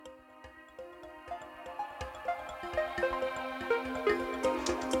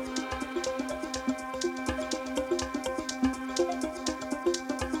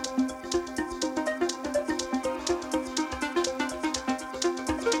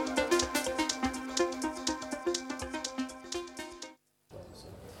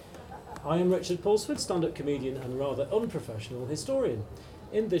I am Richard Paulsford, stand-up comedian and rather unprofessional historian.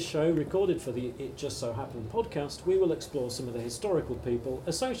 In this show, recorded for the It Just So Happened podcast, we will explore some of the historical people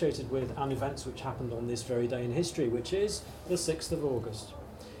associated with and events which happened on this very day in history, which is the 6th of August.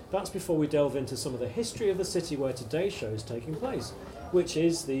 That's before we delve into some of the history of the city where today's show is taking place, which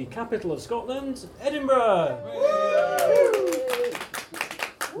is the capital of Scotland, Edinburgh!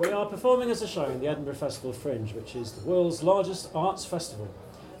 We are performing as a show in the Edinburgh Festival Fringe, which is the world's largest arts festival.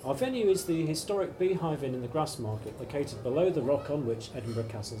 Our venue is the historic Beehive Inn in the Grassmarket, located below the rock on which Edinburgh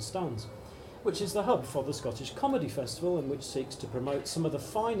Castle stands, which is the hub for the Scottish Comedy Festival and which seeks to promote some of the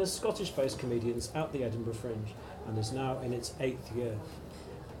finest Scottish-based comedians at the Edinburgh Fringe, and is now in its 8th year.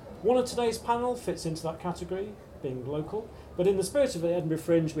 One of today's panel fits into that category, being local, but in the spirit of the Edinburgh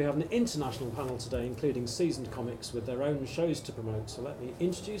Fringe we have an international panel today, including seasoned comics with their own shows to promote, so let me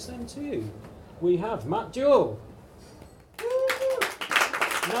introduce them to you. We have Matt Duwell,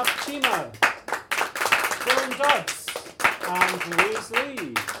 Nav Chima, Dodds and Louise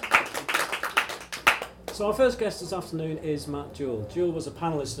Leigh. So our first guest this afternoon is Matt Duwell. Duwell was a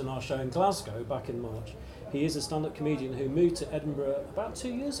panellist in our show in Glasgow back in March. He is a stand-up comedian who moved to Edinburgh about 2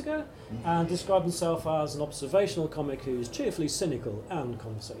 years ago and described himself as an observational comic who is cheerfully cynical and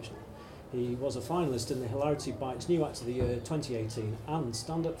conversational. He was a finalist in the Hilarity Bites New Act of the Year 2018 and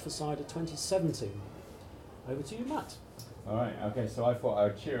Stand Up for Cider 2017. Over to you, Matt. All right, okay, so I thought I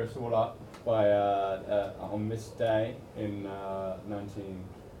would cheer us all up by, on this day in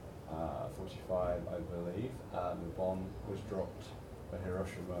 1945, I believe, the bomb was dropped by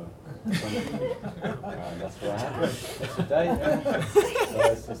Hiroshima. That's what happened. It's a day.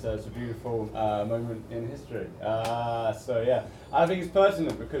 It's a beautiful moment in history. So yeah, I think it's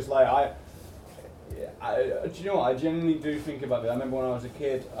pertinent because do you know what? I genuinely do think about it. I remember when I was a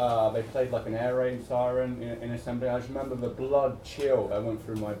kid, they played like an air raid siren in assembly. I just remember the blood chill that went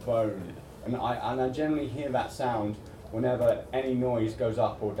through my bone, and I generally hear that sound whenever any noise goes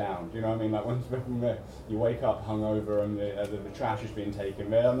up or down. Do you know what I mean? Like when you wake up hungover and the trash is being taken,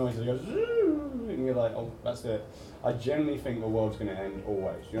 there are noises that go zoom, and you're like, oh, that's it. I generally think the world's going to end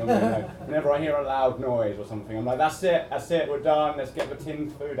always. You know what I mean? Like, whenever I hear a loud noise or something, I'm like, that's it, we're done, let's get the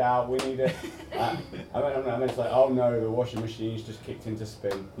tinned food out, we need it. And then it's like, oh no, the washing machine's just kicked into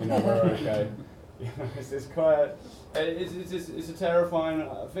spin, you know, we're okay. You know, it's a terrifying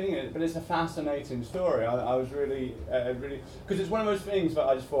thing, but it's a fascinating story. I was really, because it's one of those things that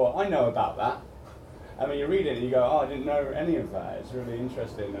I just thought, I know about that. I mean, you read it and you go, oh, I didn't know any of that. It's really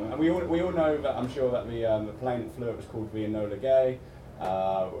interesting. And we all know that, I'm sure, that the plane that flew it was called the Enola Gay,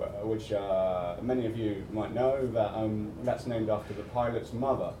 which many of you might know, that that's named after the pilot's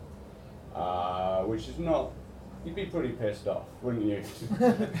mother, which is not, you'd be pretty pissed off, wouldn't you?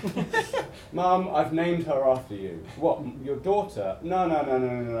 Mum, I've named her after you. What, your daughter? No,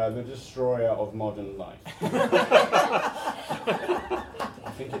 the destroyer of modern life. I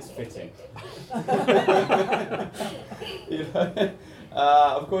think it's fitting. You know?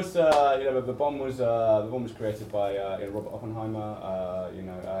 Of course, the bomb was created by Robert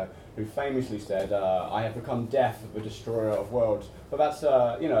Oppenheimer, who famously said, "I have become death, the destroyer of worlds." But that's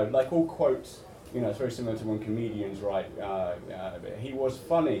like all quotes. It's very similar to when comedians write, he was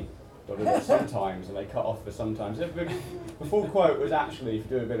funny, sometimes, and they cut off the sometimes. The full quote was actually, if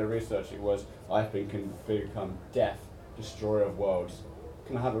you do a bit of research, it was, I've become death, destroyer of worlds.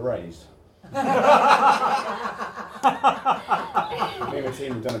 Can I have a raise? Me and the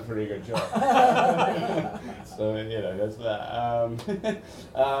team have done a pretty good job. So, there's that.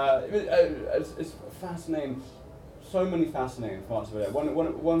 It's fascinating. So many fascinating parts of it.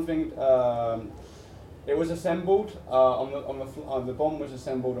 One thing, it was assembled the bomb was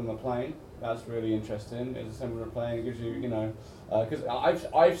assembled on the plane. That's really interesting. It's assembled on a plane. It gives you, because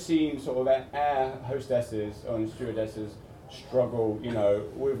I've seen sort of air hostesses and stewardesses struggle,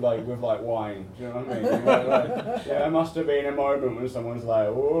 with wine. Do you know what I mean? There must have been a moment when someone's like,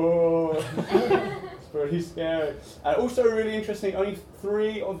 whoa. It's pretty scary. And also really interesting. Only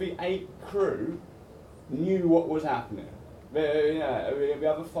 3 of the 8 crew knew what was happening. The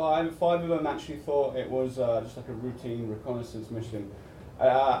other 5 of them actually thought it was just like a routine reconnaissance mission.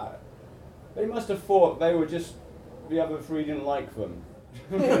 They must have thought they were just, the other 3 didn't like them.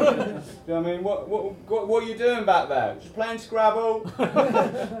 Do you know what I mean? What are you doing back there? Just playing Scrabble?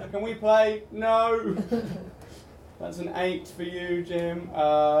 Can we play? No. That's an 8 for you, Jim.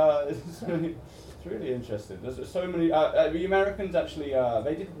 It's really interesting. There's so many. The Americans actually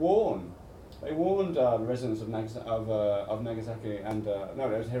they did warn. They warned residents of Nagasaki and it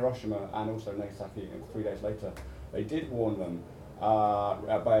was Hiroshima and also Nagasaki 3 days later. They did warn them.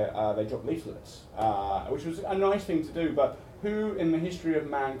 They dropped leaflets, which was a nice thing to do. But who in the history of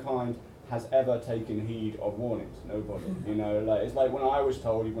mankind has ever taken heed of warnings. Nobody. You know, like it's like when I was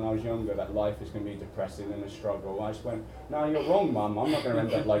told when I was younger that life is going to be depressing and a struggle. I just went, "No, you're wrong, Mum. I'm not going to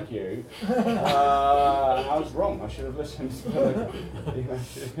end up like you." And I was wrong. I should have listened. You know,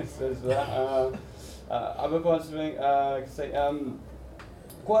 says that. Other parts of it, I could say,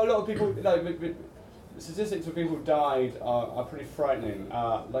 quite a lot of people. Statistics of people who died are pretty frightening.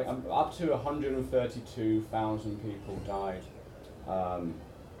 Like up to 132,000 people died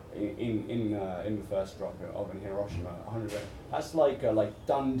in the first drop of in Hiroshima. 100. That's like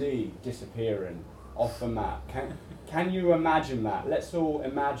Dundee disappearing off the map. Can you imagine that? Let's all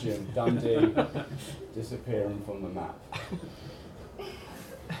imagine Dundee disappearing from the map.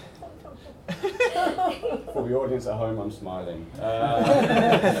 For the audience at home, I'm smiling.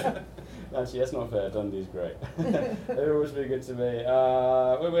 Actually, that's not fair. Dundee's great. They're always really good to me.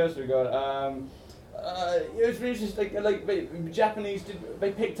 What else have we got? It was really just like the Japanese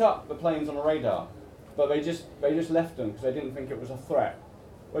they picked up the planes on the radar, but they just left them because they didn't think it was a threat,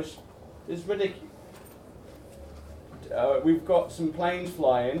 which is ridiculous. We've got some planes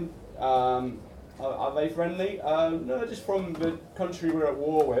flying. Are they friendly? No, just from the country we're at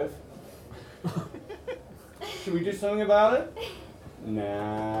war with. Should we do something about it?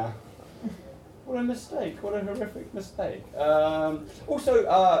 Nah. What a mistake! What a horrific mistake. Also,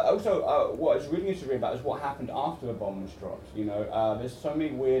 what I was really interested about is what happened after the bomb was dropped. You know, there's so many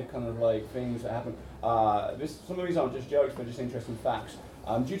weird kind of like things that happen. Some of these aren't just jokes, but just interesting facts.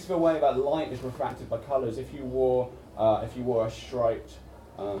 Due to the way that light is refracted by colours, if you wore a striped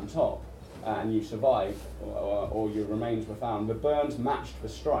top and you survived, or your remains were found, the burns matched the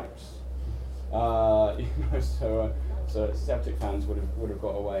stripes. You know, so Celtic fans would have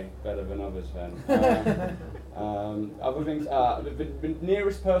got away better than others then. Other things, the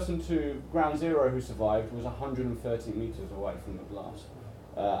nearest person to ground zero who survived was 130 metres away from the blast.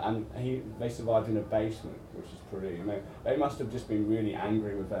 And they survived in a basement, which is pretty. You know, they must have just been really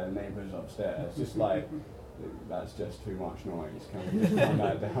angry with their neighbours upstairs. Just like, that's just too much noise. Can we just calm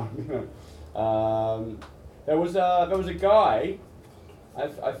that down? You know? There was a guy.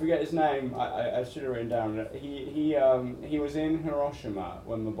 I forget his name. I should have written down. He was in Hiroshima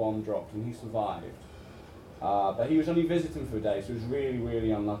when the bomb dropped, and he survived. But he was only visiting for a day, so he was really,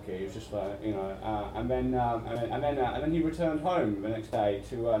 really unlucky. He was just like, you know, and then he returned home the next day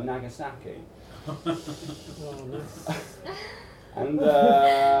to Nagasaki. Oh,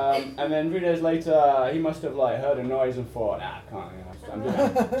 no. And then 3 days later, he must have like heard a noise and thought, I can't. You know,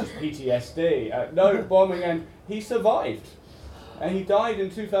 I'm just PTSD. No bombing, and he survived. And he died in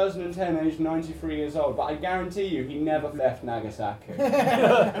 2010, aged 93 years old. But I guarantee you, he never left Nagasaki.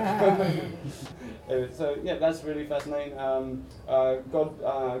 So yeah, that's really fascinating.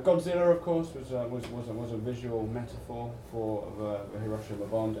 Godzilla, of course, was a visual metaphor for the Hiroshima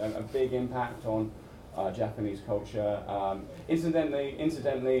bomb, and a big impact on Japanese culture. Incidentally,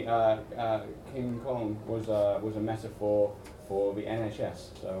 King Kong was a metaphor for the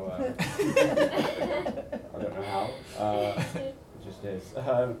NHS. So I don't know how. It just is.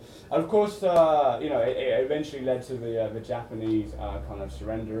 And of course, you know, it eventually led to the Japanese kind of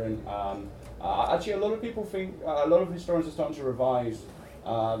surrendering. Actually, a lot of people think, a lot of historians are starting to revise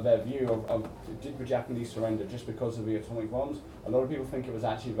their view of did the Japanese surrender just because of the atomic bombs. A lot of people think it was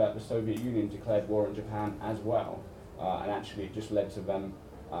actually that the Soviet Union declared war on Japan as well, and actually it just led to them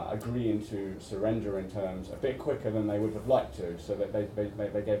agreeing to surrender in terms a bit quicker than they would have liked to, so that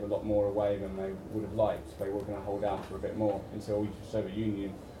they gave a lot more away than they would have liked. They were going to hold out for a bit more until the Soviet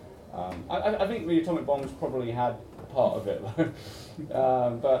Union. I think the atomic bombs probably had part of it,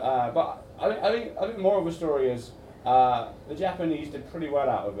 but I think more of the story is the Japanese did pretty well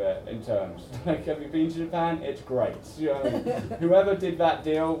out of it in terms. Like, have you been to Japan? It's great. You know what I mean? Whoever did that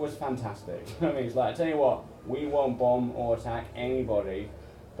deal was fantastic. You know what I mean? It's like, I tell you what, we won't bomb or attack anybody,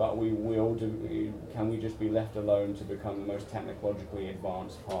 but we will do. Can we just be left alone to become the most technologically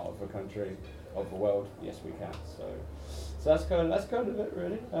advanced part of the country, of the world? Yes, we can. So that's kind of it,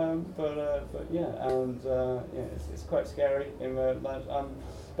 really. But yeah, and yeah, it's quite scary in the lives.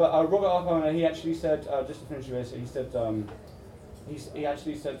 But Robert Oppenheimer, he actually said, just to finish with this, he said he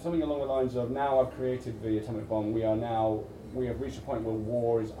actually said something along the lines of, "Now I've created the atomic bomb. We have reached a point where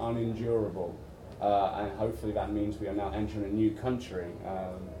war is unendurable." And hopefully that means we are now entering a new country,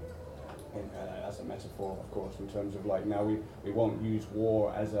 as a metaphor, of course, in terms of like now we won't use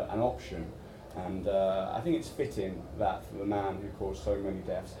war as an option. And I think it's fitting that for the man who caused so many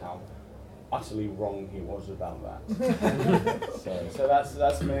deaths, how utterly wrong he was about that. so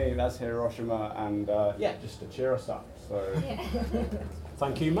that's me, that's Hiroshima, and yeah, just to cheer us up. So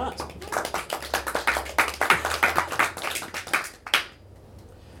thank you, Matt.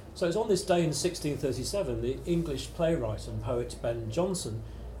 So it's on this day in 1637 the English playwright and poet Ben Jonson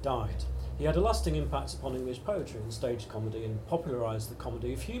died. He had a lasting impact upon English poetry and stage comedy and popularised the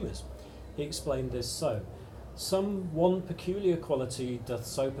comedy of humours. He explained this so: "Some one peculiar quality doth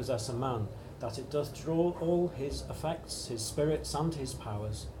so possess a man, that it doth draw all his affects, his spirits and his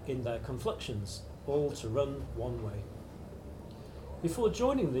powers, in their confluxions, all to run one way." Before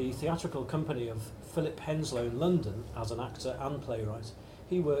joining the theatrical company of Philip Henslowe in London as an actor and playwright,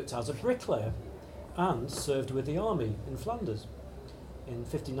 he worked as a bricklayer and served with the army in Flanders. In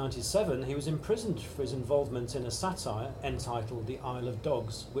 1597 he was imprisoned for his involvement in a satire entitled The Isle of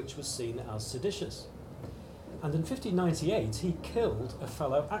Dogs, which was seen as seditious. And in 1598 he killed a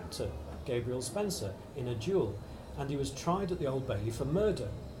fellow actor, Gabriel Spencer, in a duel, and he was tried at the Old Bailey for murder.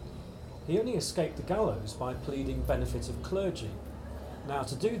 He only escaped the gallows by pleading benefit of clergy. Now,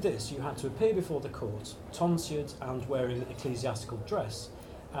 to do this, you had to appear before the court, tonsured and wearing ecclesiastical dress,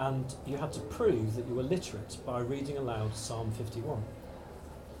 and you had to prove that you were literate by reading aloud Psalm 51.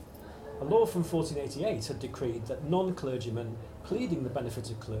 A law from 1488 had decreed that non-clergymen pleading the benefit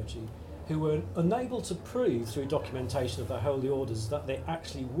of clergy, who were unable to prove through documentation of their holy orders that they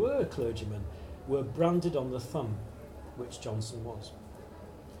actually were clergymen, were branded on the thumb, which Jonson was.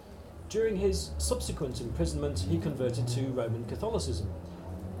 During his subsequent imprisonment, he converted to Roman Catholicism,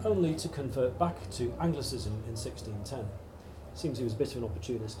 only to convert back to Anglicanism in 1610. Seems he was a bit of an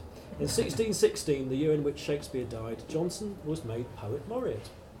opportunist. In 1616, the year in which Shakespeare died, Jonson was made Poet Laureate.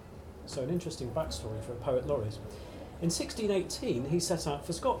 So an interesting backstory for a Poet Laureate. In 1618, he set out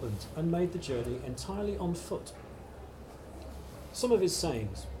for Scotland and made the journey entirely on foot. Some of his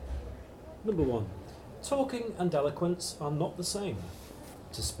sayings. Number 1, talking and eloquence are not the same.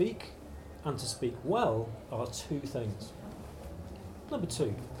 To speak and to speak well are two things. Number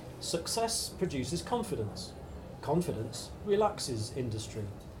 2, success produces confidence. Confidence relaxes industry,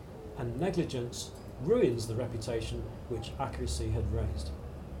 and negligence ruins the reputation which accuracy had raised.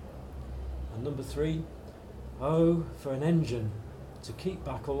 And number 3, oh, for an engine to keep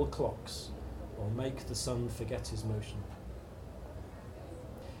back all clocks or make the sun forget his motion.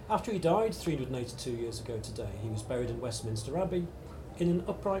 After he died 382 years ago today, he was buried in Westminster Abbey in an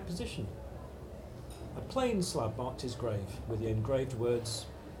upright position. A plain slab marked his grave with the engraved words,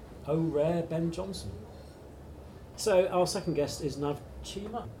 "O rare Ben Jonson." So our second guest is Nav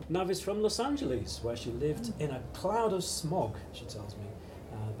Chima. Nav is from Los Angeles, where she lived in a cloud of smog, she tells me,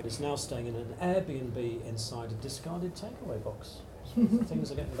 but is now staying in an Airbnb inside a discarded takeaway box.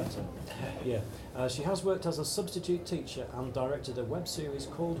 Things are getting better. Yeah, she has worked as a substitute teacher and directed a web series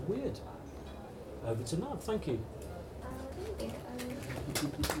called Weird. Over to Nav, thank you.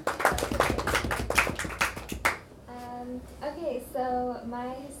 Okay, so my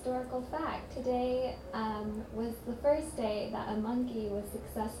historical fact today was the first day that a monkey was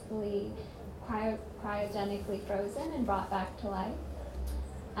successfully cryogenically frozen and brought back to life.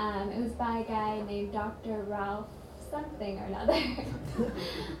 It was by a guy named Dr. Ralph something or another.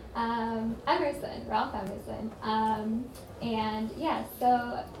 Ralph Emerson. And yeah,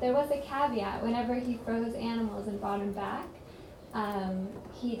 so there was a caveat whenever he froze animals and brought them back.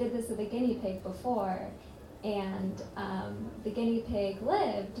 He did this with a guinea pig before, and the guinea pig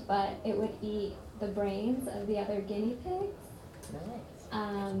lived, but it would eat the brains of the other guinea pigs.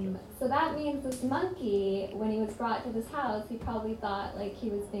 So that means this monkey, when he was brought to this house, he probably thought like he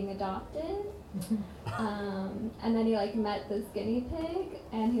was being adopted. And then he like met this guinea pig,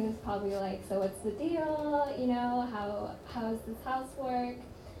 and he was probably like, so what's the deal? You know, how does this house work?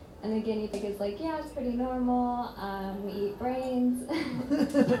 And the guinea pig is like, yeah, it's pretty normal. We eat brains.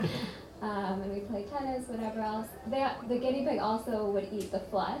 And we play tennis, whatever else. The guinea pig also would eat the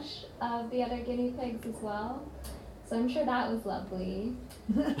flesh of the other guinea pigs as well. So I'm sure that was lovely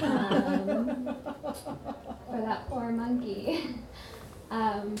for that poor monkey.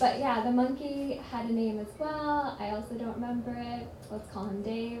 But yeah, the monkey had a name as well. I also don't remember it. Let's call him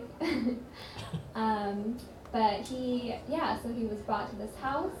Dave. But so he was brought to this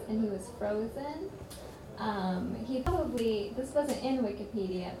house and he was frozen. This wasn't in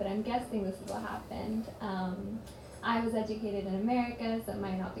Wikipedia, but I'm guessing this is what happened. I was educated in America, so it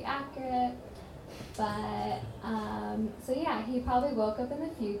might not be accurate. But, he probably woke up in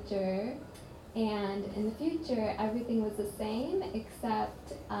the future, and in the future, everything was the same,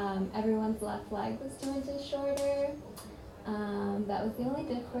 except everyone's left leg was 2 inches shorter. That was the only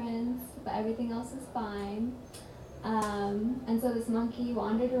difference, but everything else was fine. And so this monkey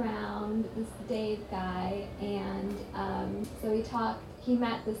wandered around, this Dave guy, and he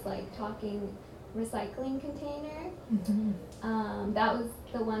met this talking recycling container. Mm-hmm. That was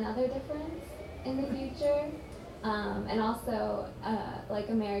the one other difference in the future. And also, like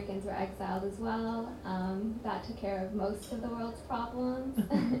Americans were exiled as well. That took care of most of the world's problems.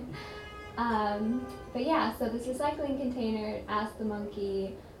 But yeah, so this recycling container asked the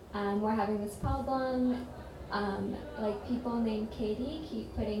monkey, we're having this problem. Like people named Katie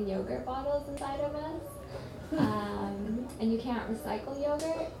keep putting yogurt bottles inside of us. And you can't recycle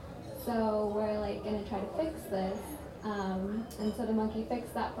yogurt. So we're like gonna try to fix this. And so the monkey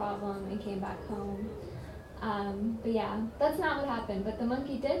fixed that problem and came back home. But yeah, that's not what happened. But the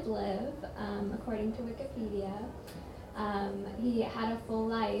monkey did live, according to Wikipedia. He had a full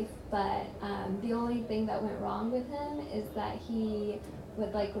life, but the only thing that went wrong with him is that he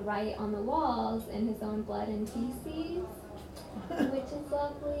would like write on the walls in his own blood and feces, which is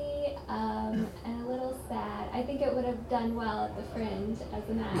lovely and a little sad. I think it would have done well at the Fringe as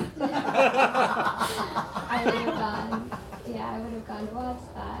an act. I would have gone to watch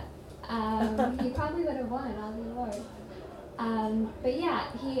that. He probably would have won all the awards. But yeah,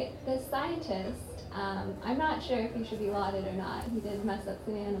 the scientist, I'm not sure if he should be lauded or not. He did mess up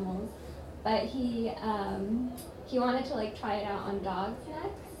some animals, but he wanted to like try it out on dogs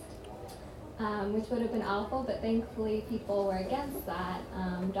next, which would have been awful. But thankfully, people were against that.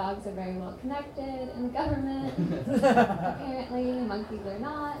 Dogs are very well connected in the government. Apparently, monkeys are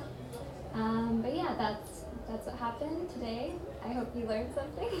not. But yeah, that's what happened today. I hope you learned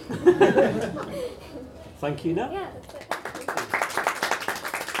something. Thank you, Nav. Yeah,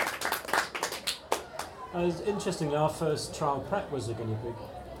 that's it. Interestingly, our first trial prep was a guinea pig.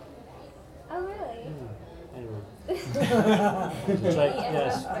 Oh, really? Anyway.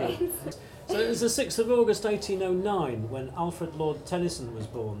 Yes. Good. So it was the 6th of August 1809 when Alfred Lord Tennyson was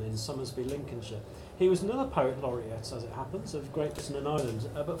born in Somersby, Lincolnshire. He was another poet laureate, as it happens, of Great Britain and Ireland,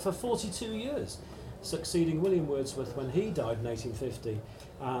 but for 42 years, succeeding William Wordsworth when he died in 1850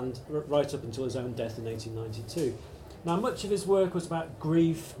 and right up until his own death in 1892. Now, much of his work was about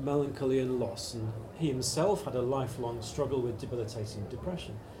grief, melancholy and loss, and he himself had a lifelong struggle with debilitating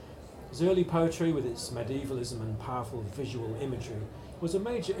depression. His early poetry, with its medievalism and powerful visual imagery, was a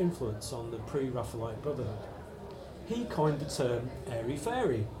major influence on the pre-Raphaelite Brotherhood. He coined the term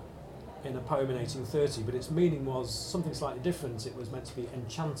airy-fairy in a poem in 1830, but its meaning was something slightly different. It was meant to be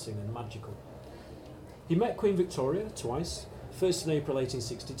enchanting and magical. He met Queen Victoria twice, first in April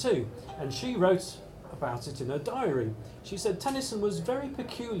 1862, and she wrote about it in her diary. She said Tennyson was very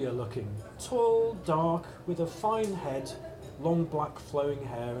peculiar looking, tall, dark, with a fine head, long black flowing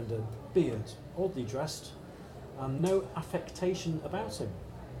hair and a beard, oddly dressed, and no affectation about him.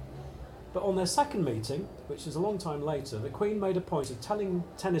 But on their second meeting, which was a long time later, the Queen made a point of telling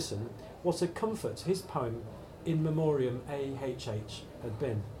Tennyson what a comfort his poem In Memoriam AHH had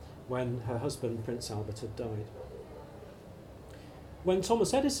been when her husband Prince Albert had died. When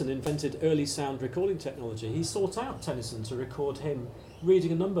Thomas Edison invented early sound recording technology, he sought out Tennyson to record him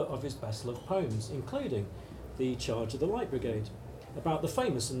reading a number of his best-loved poems, including The Charge of the Light Brigade, about the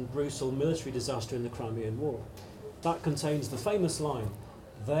famous and brutal military disaster in the Crimean War. That contains the famous line,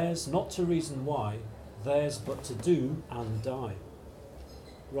 "Theirs not to reason why, theirs but to do and die."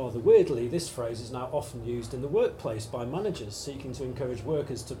 Rather weirdly, this phrase is now often used in the workplace by managers seeking to encourage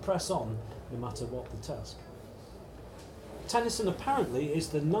workers to press on no matter what the task. Tennyson apparently is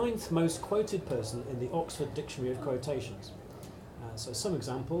the 9th most quoted person in the Oxford Dictionary of Quotations. So some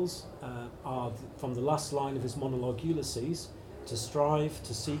examples are from the last line of his monologue Ulysses, "To strive,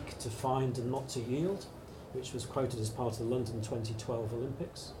 to seek, to find and not to yield," which was quoted as part of the London 2012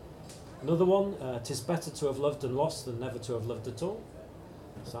 Olympics. Another one, "'Tis better to have loved and lost than never to have loved at all."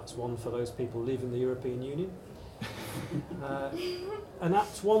 So that's one for those people leaving the European Union. And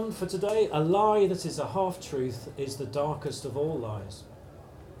Act 1 for today, "A lie that is a half-truth is the darkest of all lies."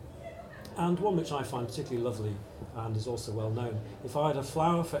 And one which I find particularly lovely and is also well known, "If I had a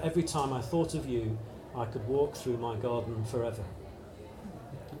flower for every time I thought of you, I could walk through my garden forever."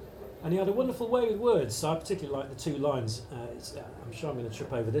 And he had a wonderful way with words, so I particularly like the two lines. I'm sure I'm going to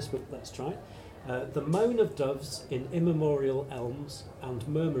trip over this, but let's try. "The moan of doves in immemorial elms and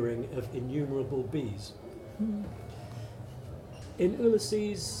murmuring of innumerable bees." In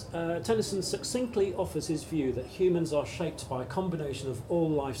Ulysses, Tennyson succinctly offers his view that humans are shaped by a combination of all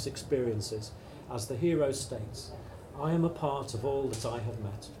life's experiences. As the hero states, "I am a part of all that I have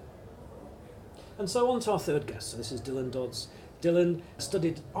met." And so on to our third guest. So this is Dylan Dodds. Dylan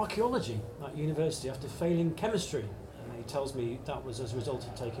studied archaeology at university after failing chemistry. He tells me that was as a result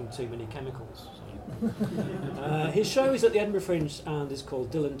of taking too many chemicals. So. His show is at the Edinburgh Fringe and is called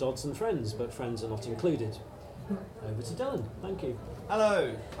Dylan Dodds and Friends, but friends are not included. Over to Dylan. Thank you.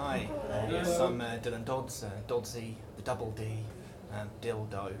 Hello. Hi. Yes, I'm Dylan Dodds, Doddsy, the double D.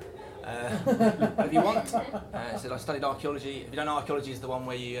 dildo. If you want, said I studied archaeology. If you don't know, archaeology is the one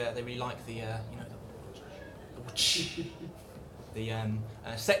where they really like the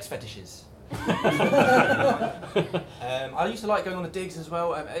sex fetishes. I used to like going on the digs as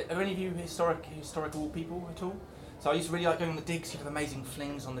well. Are any of you historical people at all? So I used to really like going on the digs. You'd have amazing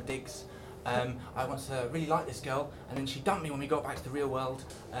flings on the digs. I once really liked this girl, and then she dumped me when we got back to the real world.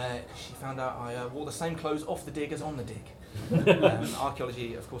 She found out I wore the same clothes off the dig as on the dig.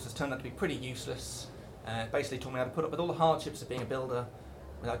 Archaeology, of course, has turned out to be pretty useless. Basically taught me how to put up with all the hardships of being a builder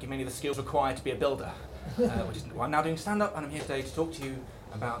without giving me any of the skills required to be a builder. Which is why I'm now doing stand-up, and I'm here today to talk to you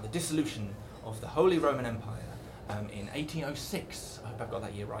about the dissolution of the Holy Roman Empire in 1806. I hope I've got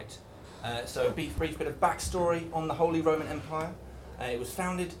that year right. So a brief bit of backstory on the Holy Roman Empire. It was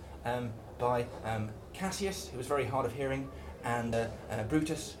founded by Cassius, who was very hard of hearing, and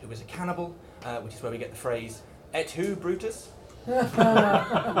Brutus, who was a cannibal, which is where we get the phrase, "Et tu, Brutus?" It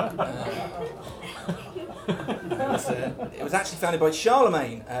was actually founded by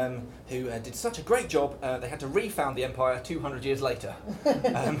Charlemagne, who did such a great job, they had to refound the empire 200 years later.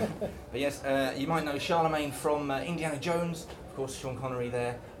 But yes, you might know Charlemagne from Indiana Jones. Of course, Sean Connery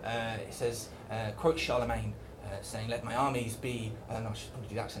there. It says, quote Charlemagne, saying, "Let my armies be..." No, I should probably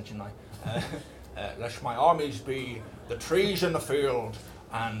do the accent, shouldn't I? "Let my armies be the trees in the field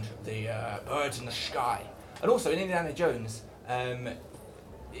and the birds in the sky." And also in Indiana Jones,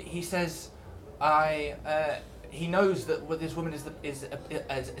 he says, he knows that this woman is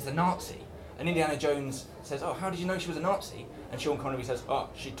a Nazi. And Indiana Jones says, "Oh, how did you know she was a Nazi?" And Sean Connery says, "Oh,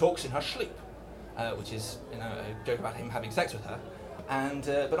 she talks in her sleep," which is a joke about him having sex with her. And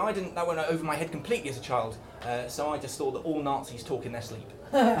but that went over my head completely as a child. So I just thought that all Nazis talk in their sleep.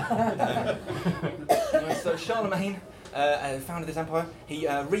 Anyway, so Charlemagne founded this empire. He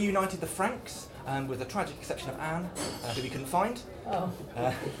reunited the Franks, with the tragic exception of Anne, who we couldn't find. Oh.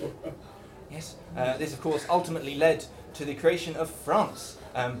 Yes, this of course ultimately led to the creation of France,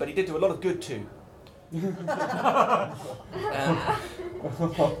 but he did do a lot of good too.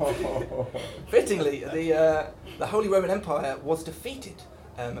 Fittingly, the Holy Roman Empire was defeated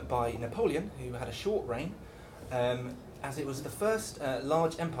by Napoleon, who had a short reign, as it was the first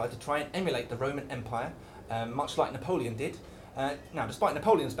large empire to try and emulate the Roman Empire, much like Napoleon did. Now, despite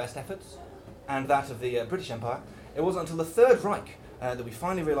Napoleon's best efforts and that of the British Empire, it wasn't until the Third Reich that we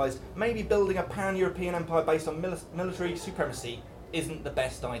finally realised maybe building a pan-European empire based on military supremacy isn't the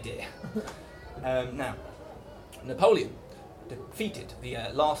best idea. Now, Napoleon defeated the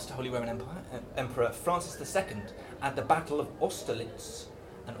last Holy Roman Empire, Emperor Francis II, at the Battle of Austerlitz,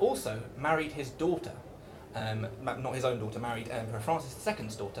 and also married his daughter, not his own daughter, married Emperor Francis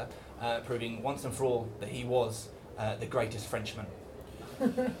II's daughter, proving once and for all that he was the greatest Frenchman.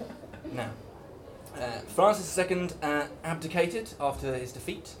 Now, Francis II abdicated after his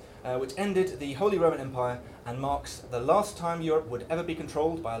defeat, which ended the Holy Roman Empire and marks the last time Europe would ever be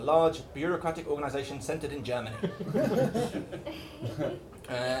controlled by a large bureaucratic organisation centred in Germany.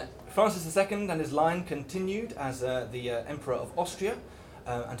 Francis II and his line continued as the Emperor of Austria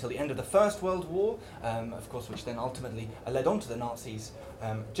until the end of the First World War, of course, which then ultimately led on to the Nazis.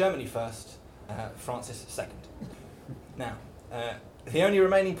 Germany first, Francis II. Now, the only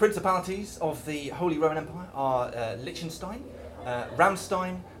remaining principalities of the Holy Roman Empire are Liechtenstein,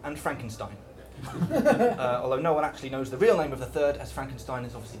 Ramstein, and Frankenstein. Although no one actually knows the real name of the third, as Frankenstein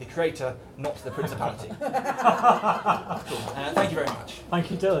is obviously the creator, not the principality. Cool. Thank you very much.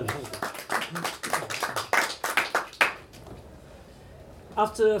 Thank you, Dylan.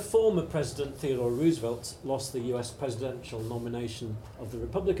 After former President Theodore Roosevelt lost the US presidential nomination of the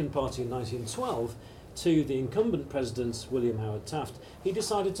Republican Party in 1912 to the incumbent President William Howard Taft, he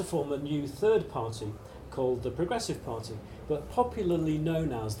decided to form a new third party called the Progressive Party, but popularly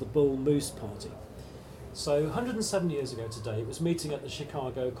known as the Bull Moose Party. So 107 years ago today, it was meeting at the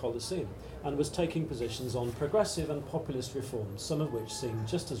Chicago Coliseum and was taking positions on progressive and populist reforms, some of which seem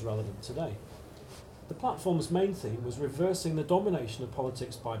just as relevant today. The platform's main theme was reversing the domination of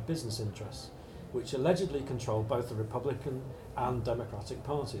politics by business interests, which allegedly controlled both the Republican and Democratic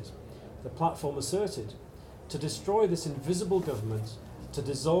parties. The platform asserted, to destroy this invisible government, to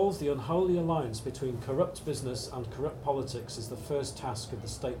dissolve the unholy alliance between corrupt business and corrupt politics is the first task of the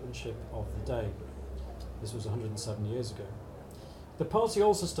statesmanship of the day. This was 107 years ago. The party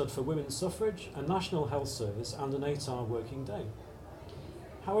also stood for women's suffrage, a national health service, and an 8-hour working day.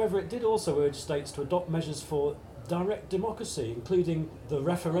 However, it did also urge states to adopt measures for direct democracy, including the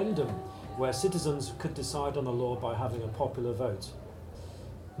referendum, where citizens could decide on a law by having a popular vote.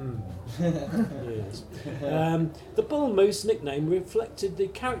 Yes. The bull moose nickname reflected the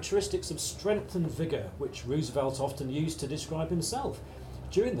characteristics of strength and vigour, which Roosevelt often used to describe himself.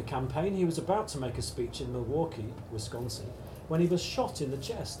 During the campaign, he was about to make a speech in Milwaukee, Wisconsin, when he was shot in the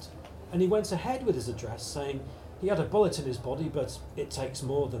chest. And he went ahead with his address, saying he had a bullet in his body, but it takes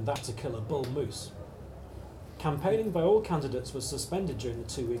more than that to kill a bull moose. Campaigning by all candidates was suspended during the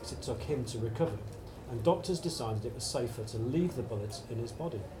 2 weeks it took him to recover, and doctors decided it was safer to leave the bullet in his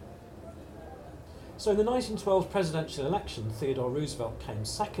body. So in the 1912 presidential election, Theodore Roosevelt came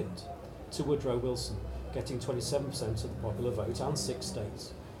second to Woodrow Wilson, getting 27% of the popular vote and 6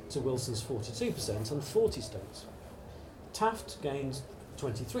 states, to Wilson's 42% and 40 states. Taft gained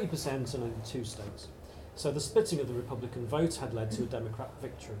 23% and only 2 states. So the splitting of the Republican vote had led to a Democrat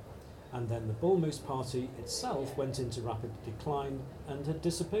victory, and then the Bull Moose Party itself went into rapid decline and had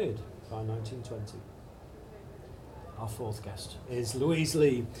disappeared by 1920. Our fourth guest is Louise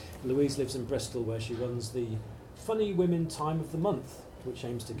Leigh. Louise lives in Bristol, where she runs the Funny Women Time of the Month, which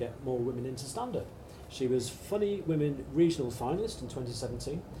aims to get more women into stand-up. She was Funny Women Regional Finalist in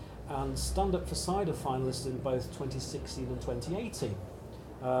 2017 and Stand Up for Cider finalist in both 2016 and 2018.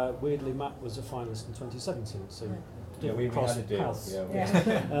 Weirdly, Matt was a finalist in 2017, so we cross had a deal. paths.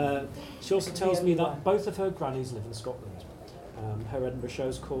 Yeah. She also tells me that both of her grannies live in Scotland. Her Edinburgh show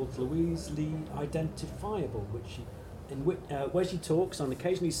is called Louise Leigh Identifiable, where she talks and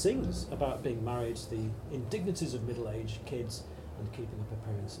occasionally sings about being married, the indignities of middle-age, kids, and keeping up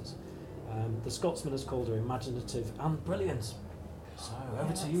appearances. The Scotsman has called her imaginative and brilliant. So,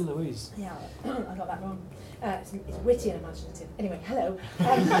 over to you, Louise. Yeah, I got that wrong. It's witty and imaginative. Anyway, hello.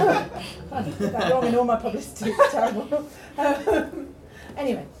 I got that wrong in all my publicity. It's terrible.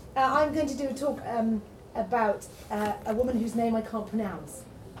 Anyway, I'm going to do a talk about a woman whose name I can't pronounce.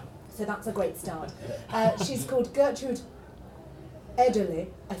 So that's a great start. She's called Gertrude Ederle,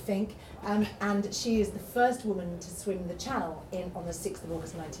 I think, and she is the first woman to swim the Channel on the 6th of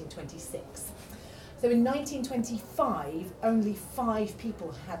August 1926. So in 1925, only 5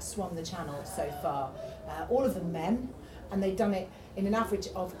 people had swum the Channel so far, all of them men, and they'd done it in an average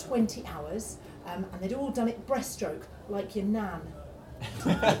of 20 hours, and they'd all done it breaststroke, like your nan.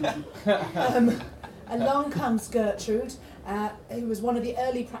 Along comes Gertrude, who was one of the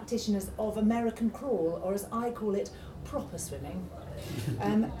early practitioners of American crawl, or as I call it, proper swimming.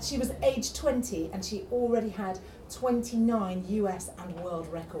 She was age 20 and she already had 29 US and world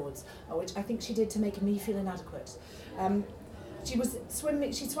records, which I think she did to make me feel inadequate. She swam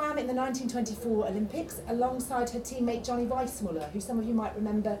in the 1924 Olympics alongside her teammate Johnny Weissmuller, who some of you might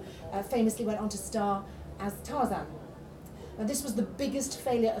remember famously went on to star as Tarzan. Now, this was the biggest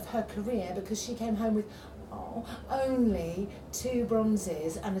failure of her career because she came home with only 2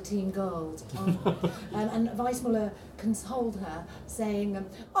 bronzes and a team gold. And Weissmuller consoled her, saying,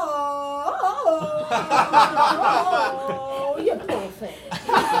 you poor thing.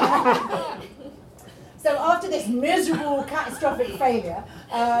 So after this miserable, catastrophic failure,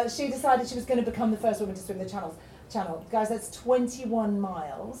 she decided she was going to become the first woman to swim the Channel. Guys, that's 21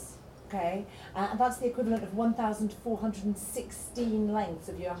 miles. Okay, and that's the equivalent of 1,416 lengths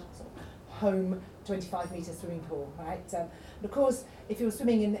of your home 25-metre swimming pool, right? And of course, if you're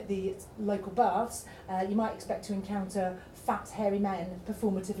swimming in the local baths, you might expect to encounter fat, hairy men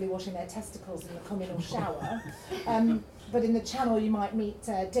performatively washing their testicles in the communal shower. But in the Channel, you might meet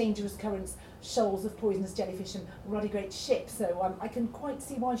dangerous currents, shoals of poisonous jellyfish and ruddy great ships, so I can quite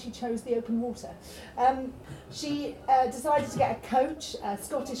see why she chose the open water. She decided to get a coach, a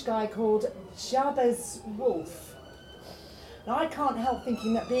Scottish guy called Jabez Wolfe. Now, I can't help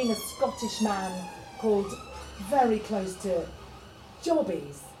thinking that being a Scottish man called very close to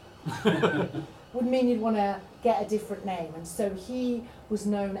Jobbies would mean you'd want to get a different name, and so he was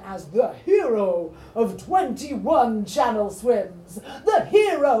known as the hero of 21 Channel swims. The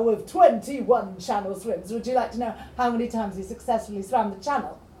hero of 21 Channel swims. Would you like to know how many times he successfully swam the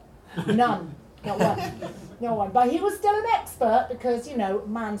Channel? None. Not one. Not one. But he was still an expert because,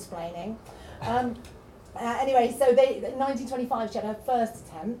 mansplaining. Anyway, so in 1925 she had her first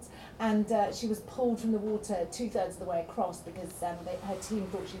attempt, and she was pulled from the water 2/3 of the way across because her team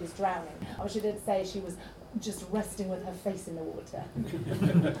thought she was drowning. I should say she was just resting with her face in the water.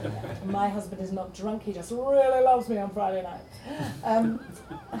 My husband is not drunk, he just really loves me on Friday night.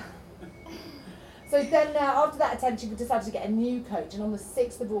 So then after that attempt, she decided to get a new coach, and on the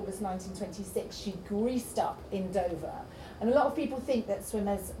 6th of August 1926, she greased up in Dover. And a lot of people think that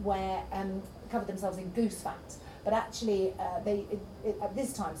swimmers cover themselves in goose fat, but actually, at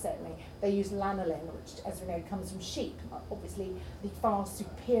this time certainly, they use lanolin, which, as we know, comes from sheep, obviously the far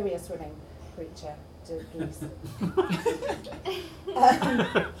superior swimming creature. to geese.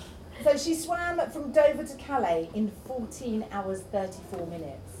 So she swam from Dover to Calais in 14 hours 34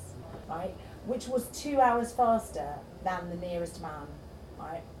 minutes, right? Which was 2 hours faster than the nearest man,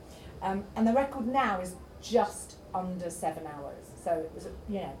 right? And the record now is just under 7 hours. So it was,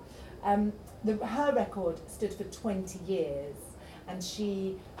 you know, her record stood for 20 years, and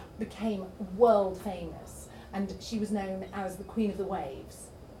she became world famous, and she was known as the Queen of the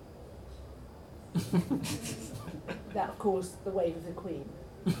Waves. That, of course, the wave of the Queen.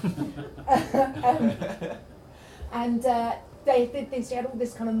 And they did things. She had all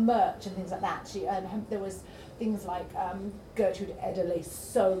this kind of merch and things like that. There was things like Gertrude Ederle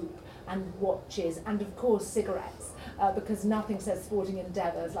soap and watches, and of course cigarettes, because nothing says sporting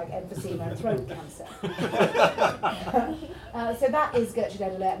endeavours like emphysema and throat cancer. So that is Gertrude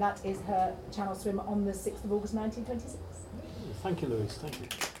Ederle, and that is her Channel swim on the 6th of August 1926. Thank you, Louise. Thank you.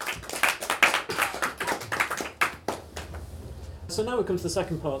 So now we come to the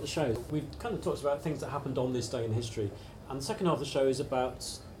second part of the show. We've kind of talked about things that happened on this day in history, and the second half of the show is about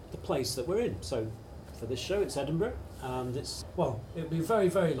the place that we're in. So for this show, it's Edinburgh, and it would be a very,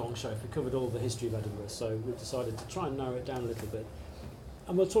 very long show if we covered all the history of Edinburgh, so we've decided to try and narrow it down a little bit.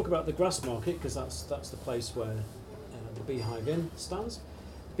 And we'll talk about the Grassmarket, because that's the place where the Beehive Inn stands.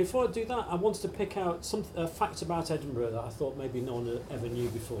 Before I do that, I wanted to pick out some facts about Edinburgh that I thought maybe no one ever knew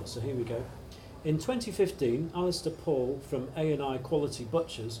before, so here we go. In 2015, Alistair Paul from A&I Quality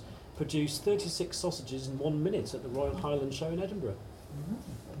Butchers produced 36 sausages in 1 minute at the Royal Highland Show in Edinburgh.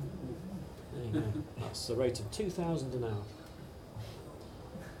 There you go. That's a rate of 2,000 an hour.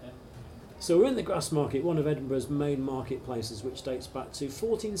 So we're in the Grassmarket, one of Edinburgh's main marketplaces, which dates back to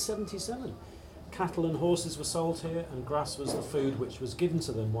 1477. Cattle and horses were sold here, and grass was the food which was given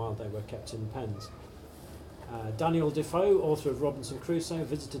to them while they were kept in pens. Daniel Defoe, author of Robinson Crusoe,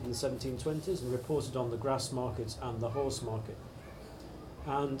 visited in the 1720s and reported on the grass market and the horse market.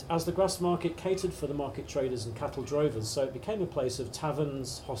 And as the grass market catered for the market traders and cattle drovers, so it became a place of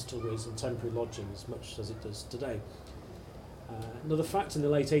taverns, hostelries and temporary lodgings, much as it does today. Another fact, in the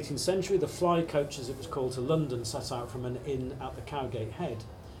late 18th century, the fly coach, as it was called, to London set out from an inn at the Cowgate Head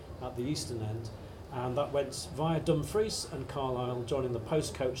at the eastern end, and that went via Dumfries and Carlisle, joining the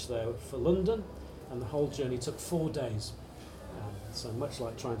post coach there for London, and the whole journey took 4 days. So much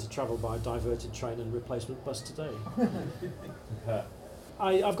like trying to travel by diverted train and replacement bus today.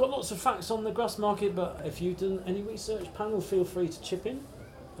 I've got lots of facts on the Grassmarket, but if you've done any research, panel, feel free to chip in.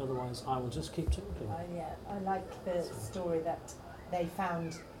 Otherwise, I will just keep talking. I like the story that they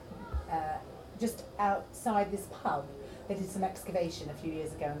found just outside this pub. They did some excavation a few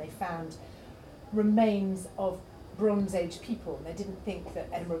years ago, and they found remains of Bronze Age people, and they didn't think that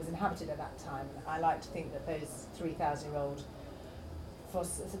Edinburgh was inhabited at that time. I like to think that those 3,000-year-old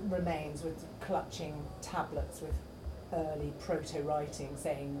remains with clutching tablets with early proto-writing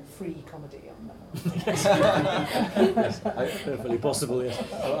saying free comedy on them. Perfectly possible, yes.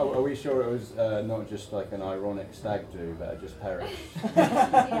 Are we sure it was not just like an ironic stag do that had just perished?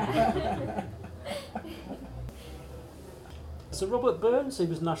 So Robert Burns, he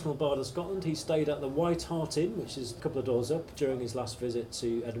was National Bard of Scotland. He stayed at the White Hart Inn, which is a couple of doors up, during his last visit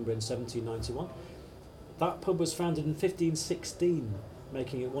to Edinburgh in 1791. That pub was founded in 1516,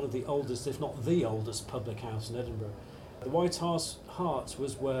 making it one of the oldest, if not the oldest, public house in Edinburgh. The White Hart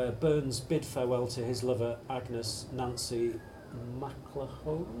was where Burns bid farewell to his lover Agnes Nancy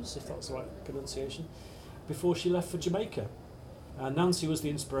MacLehose, if that's the right pronunciation, before she left for Jamaica. Nancy was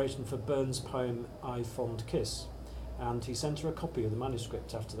the inspiration for Burns' poem I Fond Kiss, and he sent her a copy of the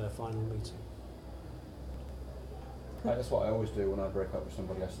manuscript after their final meeting. That's what I always do when I break up with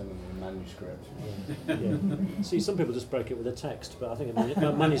somebody. I send them a manuscript. Yeah. See, some people just break it with a text, but I think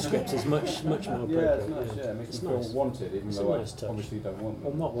a manuscript is much more appropriate. Yeah, it's nice. Yeah, it makes me feel wanted, even though I obviously don't want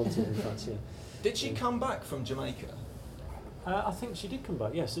them. Well, not wanted, in fact. Yeah. Did she come back from Jamaica? I think she did come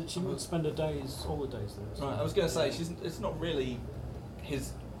back. Yes, she didn't spend her days, all the days there. Right, I was going to say it's not really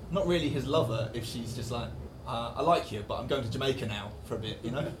his lover if she's just like, I like you, but I'm going to Jamaica now for a bit, you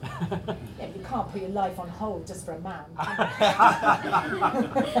know? Yeah, you can't put your life on hold just for a man.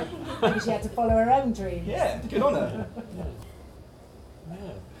 Maybe she had to follow her own dreams. Yeah, good on her. Yeah.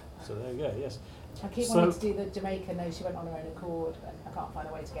 So there you go, yes. I keep wanting to do the Jamaica, no, she went on her own accord, but I can't find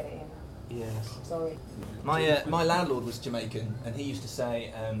a way to get it in. Yes. Sorry. My landlord was Jamaican, and he used to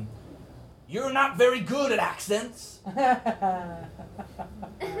say, "You're not very good at accents." Are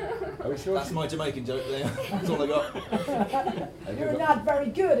we sure? That's my Jamaican joke there. That's all I got. You're not very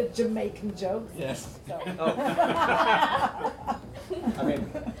good at Jamaican jokes. Yes. I mean,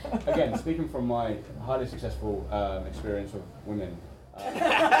 again, speaking from my highly successful experience of women,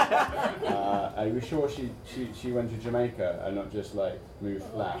 Are you sure she went to Jamaica and not just like moved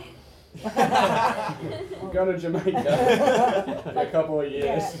flat? Gone to Jamaica for a couple of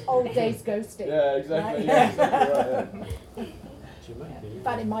years. Yeah, old days ghosting. Yeah, exactly. Right? Yeah, exactly right. Jamaica. In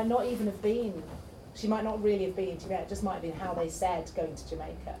fact, it might not even have been. She might not really have been to Jamaica. It just might have been how they said going to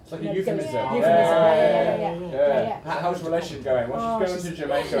Jamaica. It's like You a know, euphemism. going- Yeah. How's the relationship going? Well, she's going to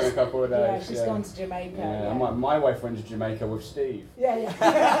Jamaica in a couple of days. Yeah, she's gone to Jamaica. Yeah, Yeah. My wife went to Jamaica with Steve. Yeah.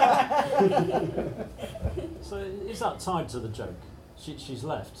 So is that tied to the joke? She's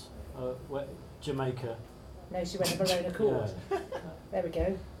left Jamaica. No, she went of her own accord. Yeah. There we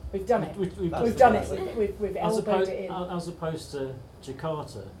go. We've done it. We've We've done it. We've as elbowed it in. as opposed to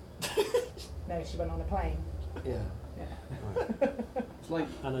Jakarta. No, she went on a plane. Yeah. Right. It's like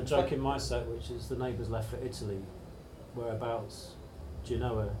And a joke in my set, which is the neighbours left for Italy. Whereabouts? Do you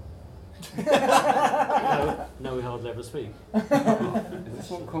know her? No, we hardly ever speak. is this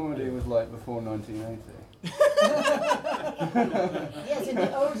what comedy was like before 1980? Yes, in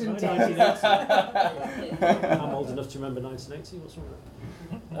the olden days. 1980. I'm old enough to remember 1980. What's wrong with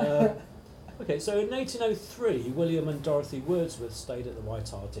that? Okay, so in 1803, William and Dorothy Wordsworth stayed at the White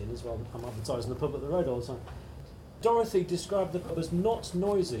Hart Inn as well. I'm advertising the pub up the road all the time. Dorothy described the pub as not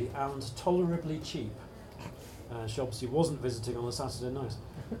noisy and tolerably cheap. She obviously wasn't visiting on a Saturday night.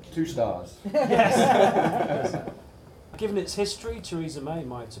 2 stars. Yes. Yes. Given its history, Theresa May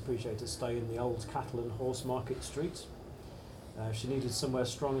might appreciate a stay in the old cattle and horse market street. If she needed somewhere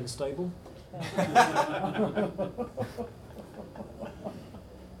strong and stable.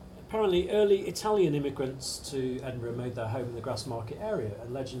 Apparently, early Italian immigrants to Edinburgh made their home in the Grassmarket area,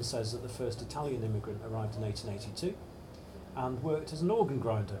 and legend says that the first Italian immigrant arrived in 1882 and worked as an organ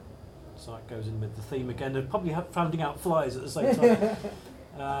grinder. So that goes in with the theme again of probably handing out flies at the same time.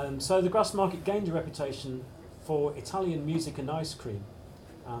 So the Grassmarket gained a reputation for Italian music and ice cream,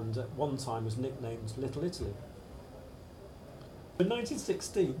 and at one time was nicknamed Little Italy. In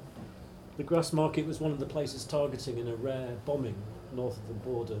 1916, the Grassmarket was one of the places targeting in a rare bombing north of the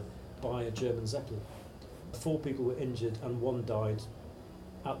border by a German Zeppelin. 4 people were injured and 1 died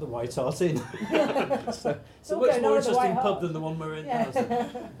at the White Hart Inn. So it's a much more interesting pub than the one we're in now. So.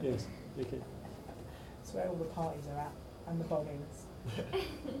 Yes, okay. That's where all the parties are at, and the bombings.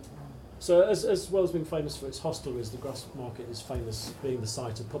 So as well as being famous for its hostelries, the Grassmarket is famous being the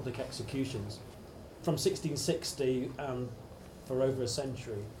site of public executions. From 1660 and for over a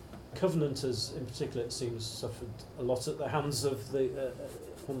century, Covenanters in particular, it seems, suffered a lot at the hands of the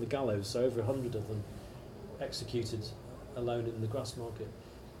on the gallows, so over 100 of them executed alone in the Grassmarket.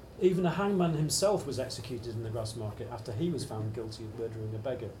 Even a hangman himself was executed in the Grassmarket after he was found guilty of murdering a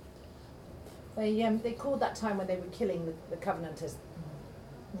beggar. They called that time when they were killing the Covenanters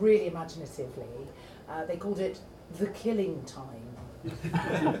really imaginatively. They called it the killing time.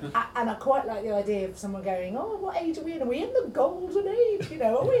 And I quite like the idea of someone going, "Oh, what age are we in? Are we in the golden age? You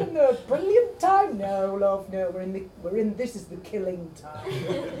know, are we in the brilliant time? No, love, no. We're in. This is the killing time."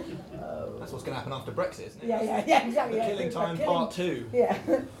 That's what's going to happen after Brexit, isn't it? Yeah, exactly. The killing time part 2. Yeah,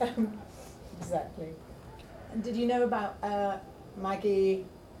 exactly. And did you know about Maggie?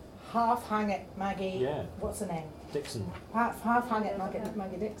 Half hang it, Maggie. Yeah. What's her name? Dixon. Half hang it, Maggie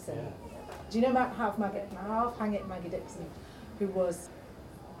Dixon. Yeah. Do you know about half hang it, Maggie Dixon, who was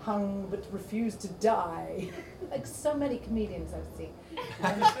hung but refused to die, like so many comedians I've seen.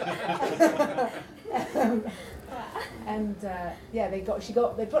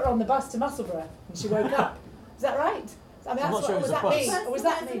 They put her on the bus to Musselburgh, and she woke up. Is that right? I mean, I'm not sure it was a bus. Was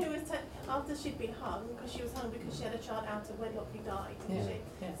that me? After she'd been hung, because she was hung because she had a child out of wedlock who died, didn't she?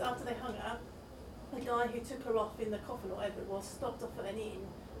 Yeah. So after they hung her, the guy who took her off in the coffin or whatever it was stopped off at an inn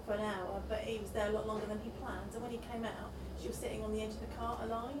for an hour, but he was there a lot longer than he planned. And when he came out, she was sitting on the edge of the cart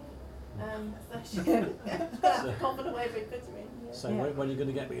alive. So she got the coffin or whatever he put her in. Yeah. So when are you going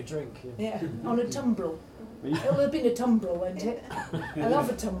to get me a drink? Yeah, on a tumbrel. It'll have been a tumbrel, won't it? I love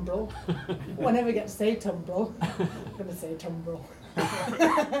a tumbrel. Whenever I get to say tumbrel, I'm going to say tumbrel.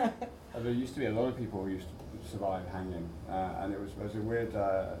 There used to be a lot of people who used to survive hanging, and it was a weird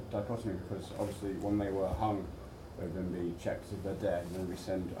dichotomy, because obviously when they were hung, they would then be checked if they're dead and then be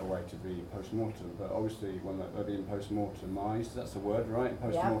sent away to be post-mortem. But obviously when they're being post-mortemized, that's the word, right?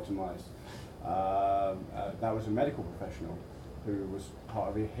 Post-mortemized. That was a medical professional who was part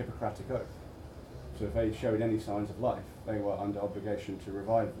of the Hippocratic Oath. So if they showed any signs of life, they were under obligation to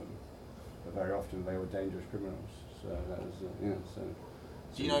revive them. But very often they were dangerous criminals. So that was,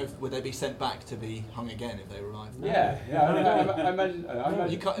 Do you know, would they be sent back to be hung again if they were alive? Yeah. I imagine.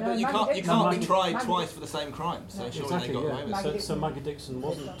 You can't be tried twice for the same crime, so surely they got away with it. So Maggie Dixon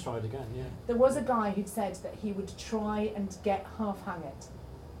wasn't tried again, yeah. There was a guy who'd said that he would try and get half hang it.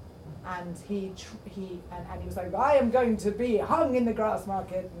 and he was like, I am going to be hung in the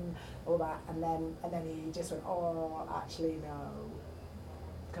Grassmarket and all that, and then he just went, oh, actually no,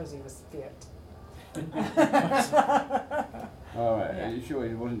 because he was Fiat. All right. Yeah. Are you sure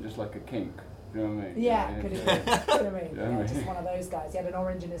it wasn't just like a kink? Do you know what I mean? Yeah, could have been. You know what I mean? Yeah, Yeah, just one of those guys. He had an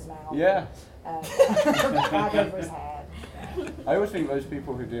orange in his mouth. Yeah. Bag over his head. I always think those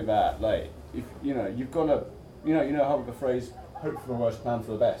people who do that, like, if you've got to, you know how the phrase "hope for the worst, plan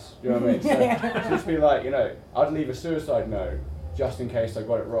for the best." Do you know what I mean? So just be like, I'd leave a suicide note just in case I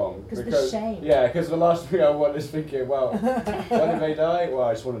got it wrong. Because of the shame. Yeah, because the last thing I want is thinking, well, why did they die? Well,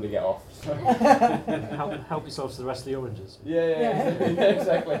 I just wanted to get off. So. help yourself to the rest of the oranges. Yeah,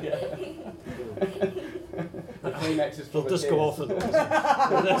 exactly. Yeah. The Kleenex is for the just tears. go off and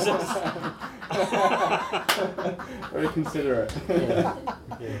Very considerate. yeah.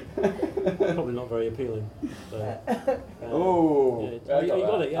 Probably not very appealing. So, Oh, yeah. You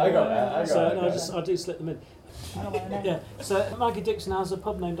got it. Yeah. I got it. I do slip them in. Yeah. So Maggie Dixon has a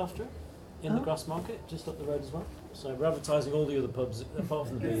pub named after her in the Grassmarket, just up the road as well. So we're advertising all the other pubs apart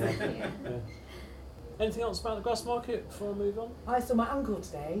from the Beehive. Yeah. Anything else about the Grassmarket before I move on? I saw my uncle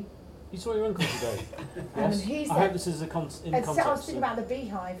today. You saw your uncle today. And he said, I hope this is in I context. was thinking about the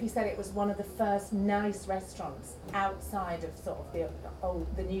Beehive. He said it was one of the first nice restaurants outside of sort of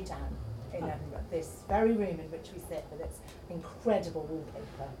the new town in Edinburgh. This very room in which we sit with its incredible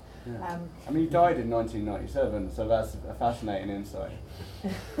wallpaper. Yeah. I mean, he died in 1997, so that's a fascinating insight.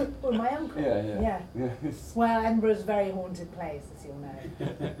 Well, my uncle. Yeah. Well, Edinburgh's a very haunted place, as you'll know.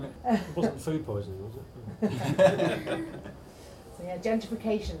 It wasn't food poisoning, was it? So yeah,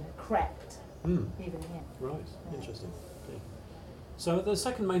 gentrification crept even here. Right, interesting. Okay. So the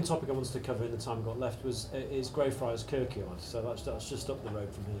second main topic I wanted to cover in the time I've got left is Greyfriars Kirkyard. So that's just up the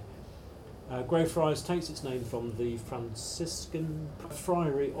road from here. Greyfriars takes its name from the Franciscan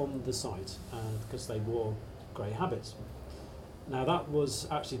friary on the site because they wore grey habits. Now that was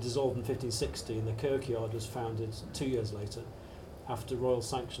actually dissolved in 1560 and the Kirkyard was founded 2 years later after royal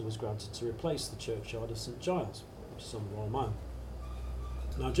sanction was granted to replace the churchyard of St Giles, which is on the Royal Mile.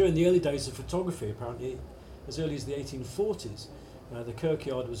 Now during the early days of photography, apparently as early as the 1840s, the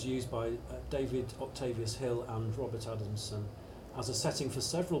Kirkyard was used by David Octavius Hill and Robert Adamson as a setting for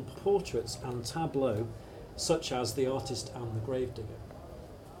several portraits and tableaux, such as The Artist and the Gravedigger.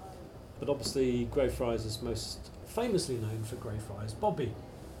 But obviously Greyfriars is most famously known for Greyfriars Bobby.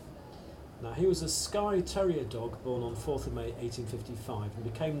 Now he was a Skye Terrier dog born on 4th of May 1855 and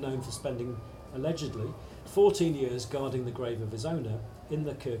became known for spending, allegedly, 14 years guarding the grave of his owner in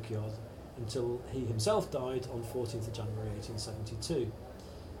the Kirkyard until he himself died on 14th of January 1872.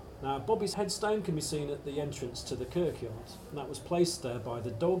 Now, Bobby's headstone can be seen at the entrance to the Kirkyard, and that was placed there by the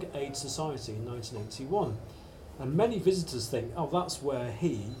Dog Aid Society in 1981. And many visitors think, oh, that's where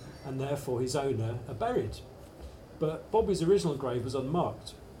he, and therefore his owner, are buried. But Bobby's original grave was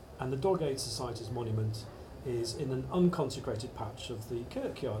unmarked, and the Dog Aid Society's monument is in an unconsecrated patch of the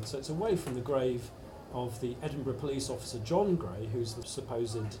Kirkyard, so it's away from the grave of the Edinburgh police officer John Gray, who's the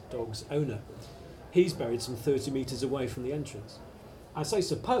supposed dog's owner. He's buried some 30 metres away from the entrance. I say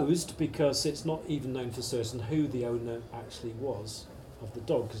supposed because it's not even known for certain who the owner actually was of the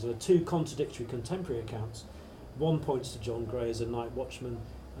dog, because there are two contradictory contemporary accounts. One points to John Gray as a night watchman,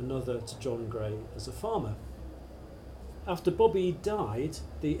 another to John Gray as a farmer. After Bobby died,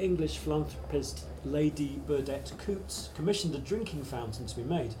 the English philanthropist Lady Burdett Coutts commissioned a drinking fountain to be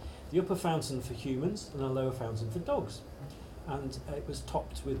made, the upper fountain for humans and a lower fountain for dogs, and it was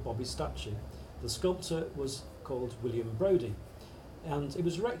topped with Bobby's statue. The sculptor was called William Brodie, and it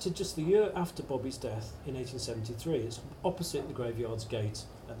was erected just the year after Bobby's death in 1873. It's opposite the graveyard's gate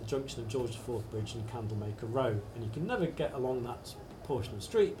at the junction of George IV Bridge and Candlemaker Row, and you can never get along that portion of the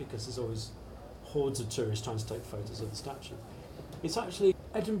street because there's always hordes of tourists trying to take photos of the statue. It's actually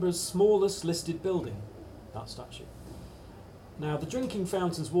Edinburgh's smallest listed building, that statue. Now, the drinking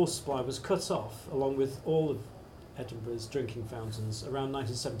fountain's water supply was cut off, along with all of Edinburgh's drinking fountains, around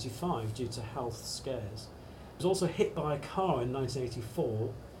 1975 due to health scares. It was also hit by a car in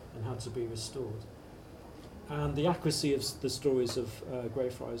 1984 and had to be restored. And the accuracy of the stories of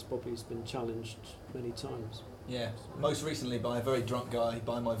Greyfriars Bobby has been challenged many times. Yeah, most recently by a very drunk guy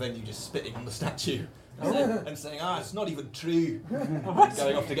by my venue just spitting on the statue and saying, it's not even true. And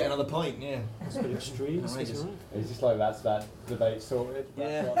going off to get another pint, yeah. It's a bit extreme. Outrageous. It's just like that's that debate sorted.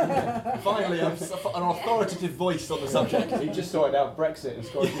 Yeah. Finally, an authoritative voice on the subject. He just sorted out Brexit and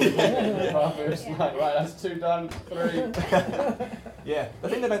Scottish. It's like, right, that's 2 done, 3. Yeah, the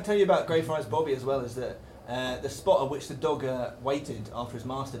thing they don't tell you about Greyfriars Bobby as well is that the spot at which the dog waited after his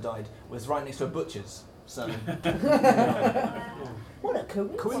master died was right next to a butcher's. So What a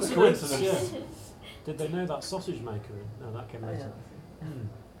coincidence. Coincidence. Yeah. Did they know that sausage maker? No, that came later.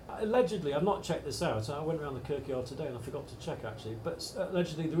 Allegedly, I've not checked this out. I went around the Kirkyard today and I forgot to check actually. But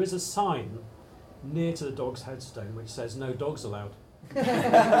allegedly, there is a sign near to the dog's headstone which says "No dogs allowed," which is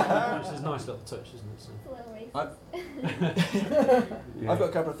a nice little touch, isn't it? So. It's a little racist. I've got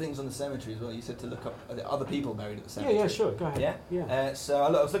a couple of things on the cemetery as well. You said to look up other people buried at the cemetery. Yeah, sure, go ahead. Yeah? So I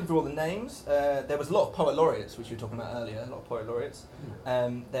was looking through all the names. There was a lot of poet laureates, which you were talking about earlier, a lot of poet laureates.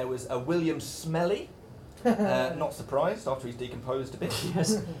 There was a William Smellie, not surprised after he's decomposed a bit.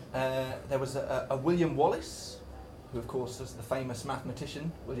 Yes. There was a William Wallace, who of course was the famous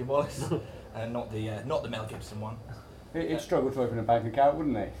mathematician, William Wallace, not the Mel Gibson one. He'd struggle to open a bank account,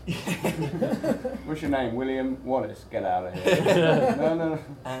 wouldn't he? What's your name? William Wallace. Get out of here. No.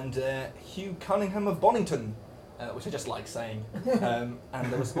 And Hugh Cunningham of Bonington, which I just like saying. And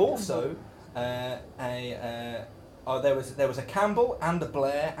there was also there was a Campbell and a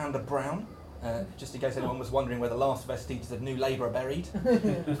Blair and a Brown, just in case anyone was wondering where the last vestiges of New Labour are buried.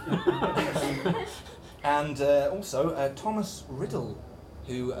 And also Thomas Riddle,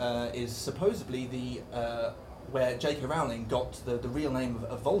 who is supposedly the where J.K. Rowling got the real name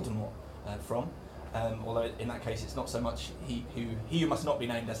of Voldemort from, although in that case it's not so much he who must not be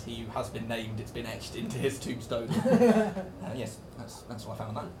named as he who has been named, it's been etched into his tombstone. Yes, that's why I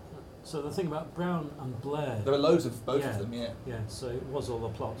found that. So the thing about Brown and Blair... There were loads of both of them, yeah. Yeah, so it was all a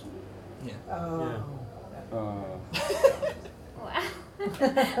plot. Yeah. Wow. We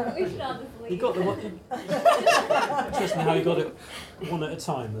should all just leave. You got the one... Interesting how you got it one at a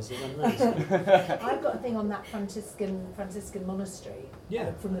time, as it went round. I've got a thing on that Franciscan monastery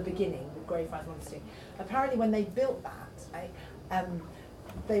from the beginning, the Greyfriars Monastery. Apparently when they built that,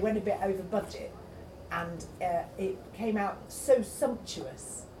 they went a bit over budget, and it came out so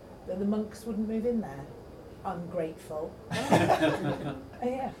sumptuous that the monks wouldn't move in there. Ungrateful.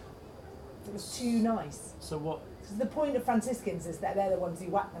 Yeah. It was too nice. So what... Because the point of Franciscans is that they're the ones who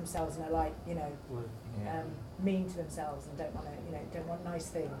whack themselves and are like, mean to themselves and don't want nice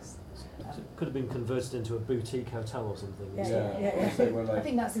things. It could have been converted into a boutique hotel or something. Yeah. I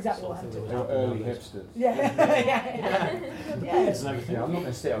think that's exactly what happened. They were early hipsters. Yeah. I'm not going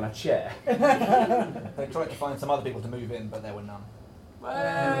to sit on a chair. They tried to find some other people to move in, but there were none.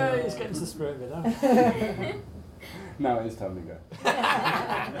 Well, it's getting to the spirit of it now. Now it's time to go.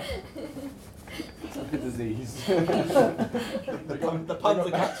 It's like a disease. The puns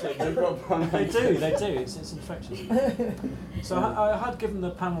are catching. They do. It's infectious. So I had given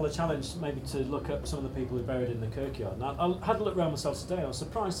the panel a challenge maybe to look up some of the people who are buried in the Kirkyard. Now, I had a look around myself today. I was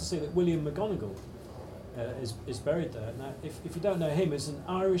surprised to see that William McGonagall is buried there. Now, if you don't know him, he's an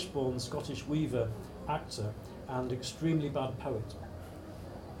Irish-born Scottish weaver, actor, and extremely bad poet.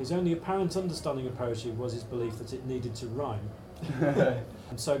 His only apparent understanding of poetry was his belief that it needed to rhyme.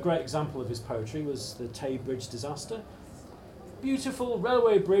 And so a great example of his poetry was the Tay Bridge disaster. Beautiful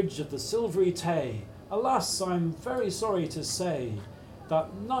railway bridge of the Silvery Tay. Alas, I'm very sorry to say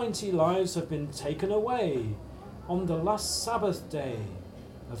that 90 lives have been taken away on the last Sabbath day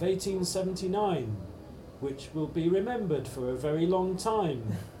of 1879, which will be remembered for a very long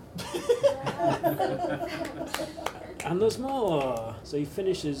time. And there's more. So he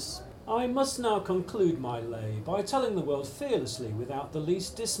finishes, I must now conclude my lay by telling the world fearlessly without the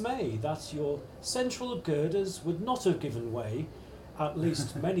least dismay that your central girders would not have given way, at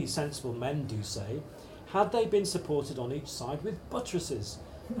least many sensible men do say, had they been supported on each side with buttresses,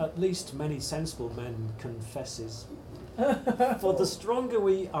 at least many sensible men confesses. For the stronger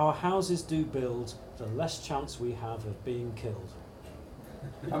we our houses do build, the less chance we have of being killed.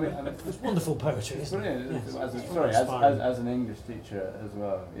 I mean, It's wonderful poetry, it's isn't it? brilliant. Yes. As an English teacher as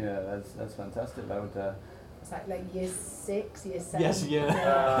well. Yeah, that's fantastic. That would. It's like year 6, year 7. Yes,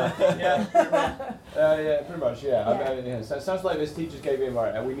 Pretty much. Yeah. So it sounds like this teacher gave in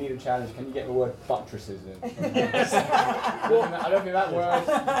right. We need a challenge. Can you get the word buttresses in? I don't think that works.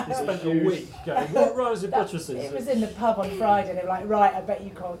 He spent a week going, what rhymes with buttresses? It was in the pub on Friday. They were like, right, I bet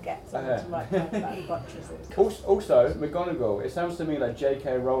you can't get someone to write down about buttresses. Also, McGonagall. It sounds to me like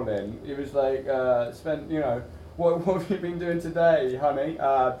J.K. Rowling. It was like what have you been doing today, honey?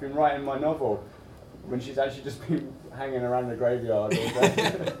 I've been writing my novel. When she's actually just been hanging around the graveyard all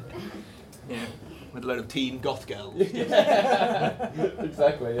day. Yeah, with a load of teen goth girls.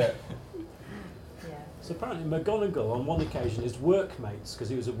 Exactly, yeah. So apparently McGonagall, on one occasion, his workmates, because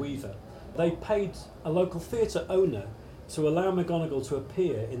he was a weaver, they paid a local theatre owner to allow McGonagall to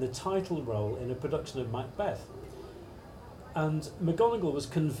appear in the title role in a production of Macbeth. And McGonagall was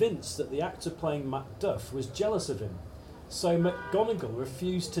convinced that the actor playing Macduff was jealous of him. So McGonagall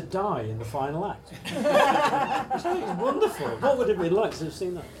refused to die in the final act. Which I think is wonderful. What would it be like to have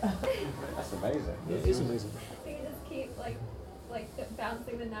seen that? That's amazing. It is amazing. So you just keep like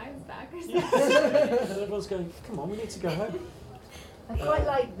bouncing the knives back or something. And everyone's going, come on, we need to go home. I quite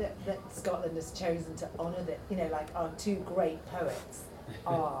like that Scotland has chosen to honour that, like our two great poets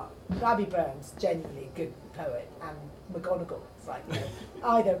are Gabby Burns, genuinely a good poet, and McGonagall. It's like,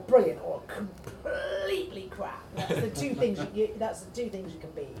 either brilliant or completely crap. That's the two things you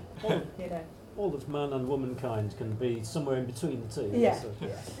can be, All of man and womankind can be somewhere in between the two. Yeah. So,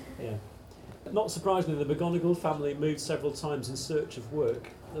 yeah. Not surprisingly, the McGonagall family moved several times in search of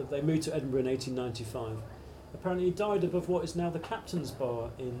work. They moved to Edinburgh in 1895. Apparently he died above what is now the Captain's Bar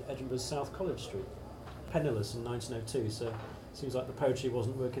in Edinburgh's South College Street, penniless in 1902, so it seems like the poetry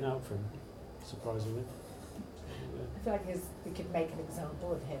wasn't working out for him, surprisingly. I feel like we could make an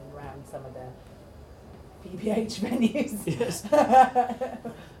example of him around some of the PBH venues. Yes.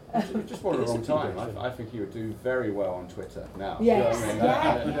 It's just born at the wrong time. I think he would do very well on Twitter now. Yes. You know what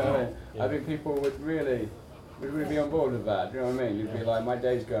I mean? You know what I mean? I think people would really be on board with that. Do you know what I mean? You'd be like, my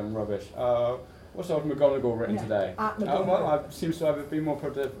day's going rubbish. What's old McGonagall written today? Well, I seems to have been more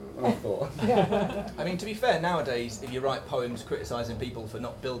productive than I thought. I mean, to be fair, nowadays, if you write poems criticising people for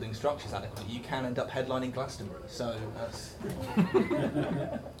not building structures adequately, you can end up headlining Glastonbury. So that's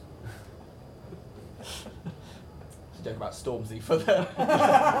it's a joke about Stormzy for the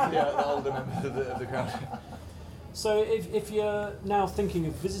older members of the crowd. So if you're now thinking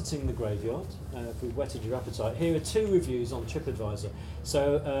of visiting the graveyard, if we've whetted your appetite, here are 2 reviews on TripAdvisor.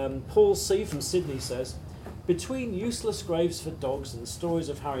 So Paul C. from Sydney says, between useless graves for dogs and stories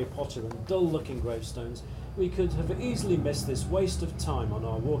of Harry Potter and dull-looking gravestones, we could have easily missed this waste of time on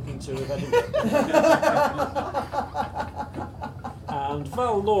our walking tour of Edinburgh. And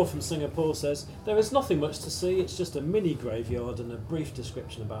Val Law from Singapore says, there is nothing much to see, it's just a mini graveyard and a brief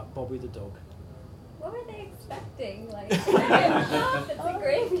description about Bobby the dog. What were they expecting? Like, it's a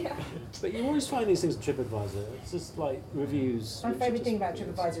graveyard. But you always find these things on TripAdvisor. It's just like reviews. My favourite thing about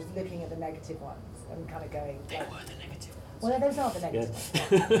TripAdvisor is looking at the negative ones and kind of going. They were the negative ones. Well, those are the negative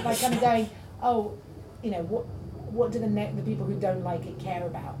ones. Like kind of going, what do the people who don't like it care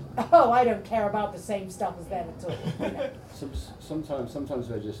about? Oh, I don't care about the same stuff as them at all. Sometimes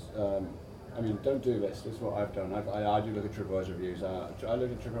they're just. Don't do this. This is what I've done. I do look at TripAdvisor reviews. I look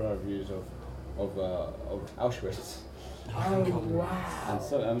at TripAdvisor reviews of Auschwitz. Oh wow! And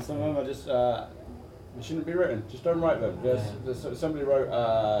some of them are just they shouldn't be written. Just don't write them. Somebody wrote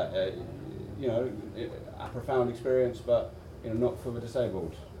a profound experience, but not for the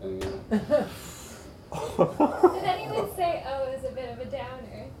disabled. And, Did anyone say, "Oh, it was a bit of a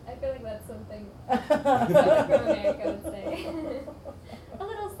downer"? I feel like that's something someone from America would say. A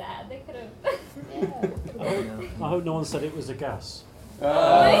little sad. They could have. I hope no one said it was a gas.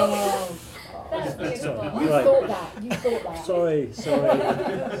 That's beautiful. You thought that. Sorry.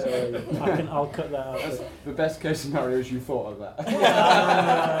 I'll cut that out. the best case scenario is you thought of that.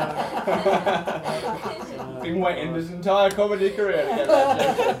 Been waiting this entire comedy career to get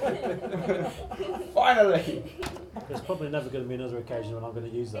that. Finally. There's probably never going to be another occasion when I'm going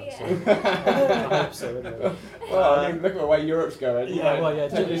to use that. Yeah. So I hope so. Anyway. Well, look at the way Europe's going.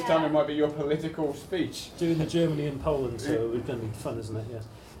 This time it might be your political speech. Doing the Germany and Poland tour is going to be fun, isn't it? Yes.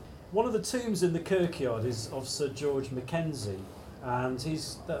 One of the tombs in the Kirkyard is of Sir George Mackenzie, and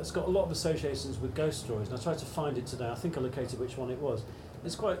that's got a lot of associations with ghost stories. And I tried to find it today. I think I located which one it was.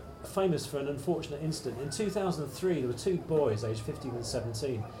 It's quite famous for an unfortunate incident. In 2003, there were 2 boys, aged 15 and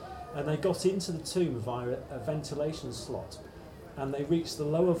 17, and they got into the tomb via a ventilation slot, and they reached the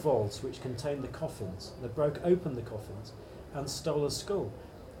lower vault which contained the coffins. They broke open the coffins and stole a skull.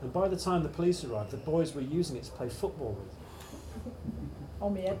 And by the time the police arrived, the boys were using it to play football with.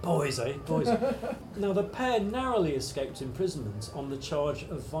 Boys, eh? Boys. Now, the pair narrowly escaped imprisonment on the charge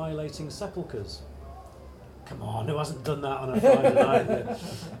of violating sepulchres. Come on, who hasn't done that on a Friday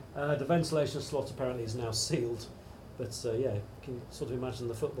night? The ventilation slot apparently is now sealed. But can you sort of imagine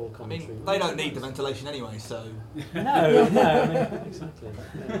the football commentary? They don't need the ventilation anyway, so... No, exactly.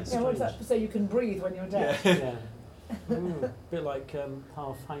 Yeah, what's that? So you can breathe when you're dead. Yeah. Bit like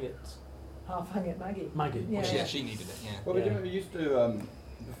half-hanged Maggie. Yeah. Well, she needed it, yeah. Well, they used to,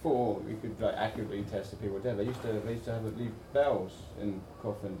 before we could accurately test if people were dead, they used to leave bells in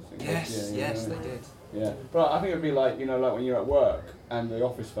coffins. Yes, they did. Yeah, but I think it would be like, like when you're at work and the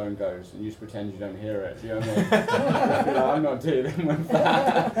office phone goes and you just pretend you don't hear it, you know what I mean? Like, I'm not dealing with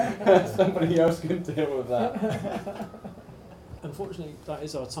that. Somebody else can deal with that. Unfortunately, that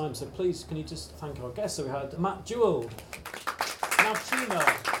is our time, so please, can you just thank our guests? So we had Matt Duwell, Nav Chima,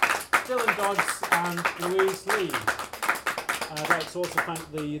 Dodds and Louise Leigh. I'd like to also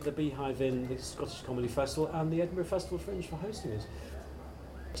thank the Beehive Inn, the Scottish Comedy Festival, and the Edinburgh Festival Fringe for hosting us.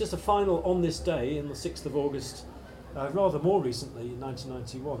 Just a final on this day, in the 6th of August, rather more recently, in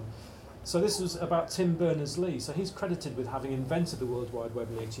 1991. So this was about Tim Berners-Lee. So he's credited with having invented the World Wide Web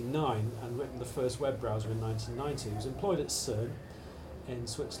in 1989 and written the first web browser in 1990. He was employed at CERN in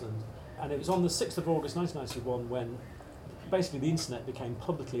Switzerland. And it was on the 6th of August 1991 when basically the internet became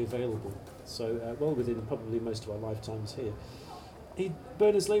publicly available. So well within probably most of our lifetimes here.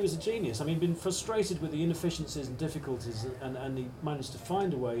 Berners-Lee was a genius. I mean, he'd been frustrated with the inefficiencies and difficulties, and he managed to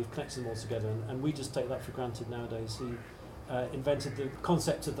find a way of connecting them all together, and we just take that for granted nowadays. He invented the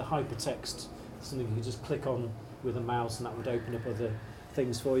concept of the hypertext, something you could just click on with a mouse and that would open up other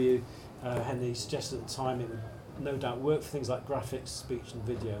things for you. And he suggested at the time it would no doubt work for things like graphics, speech and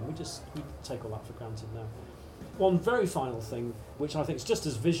video, and we take all that for granted now. One very final thing, which I think is just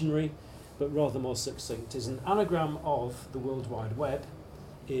as visionary but rather more succinct, is an anagram of the World Wide Web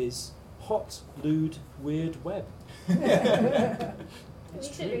is hot, lewd, weird web. We It's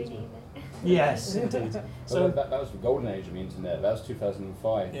should true, rename isn't it? it. Yes, indeed. So that was the golden age of the internet. That was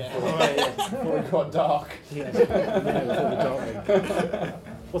 2005. Yeah. Before it got dark. Yes, before the dark age.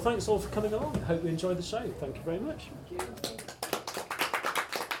 Well, thanks all for coming along. I hope you enjoyed the show. Thank you very much. Thank you.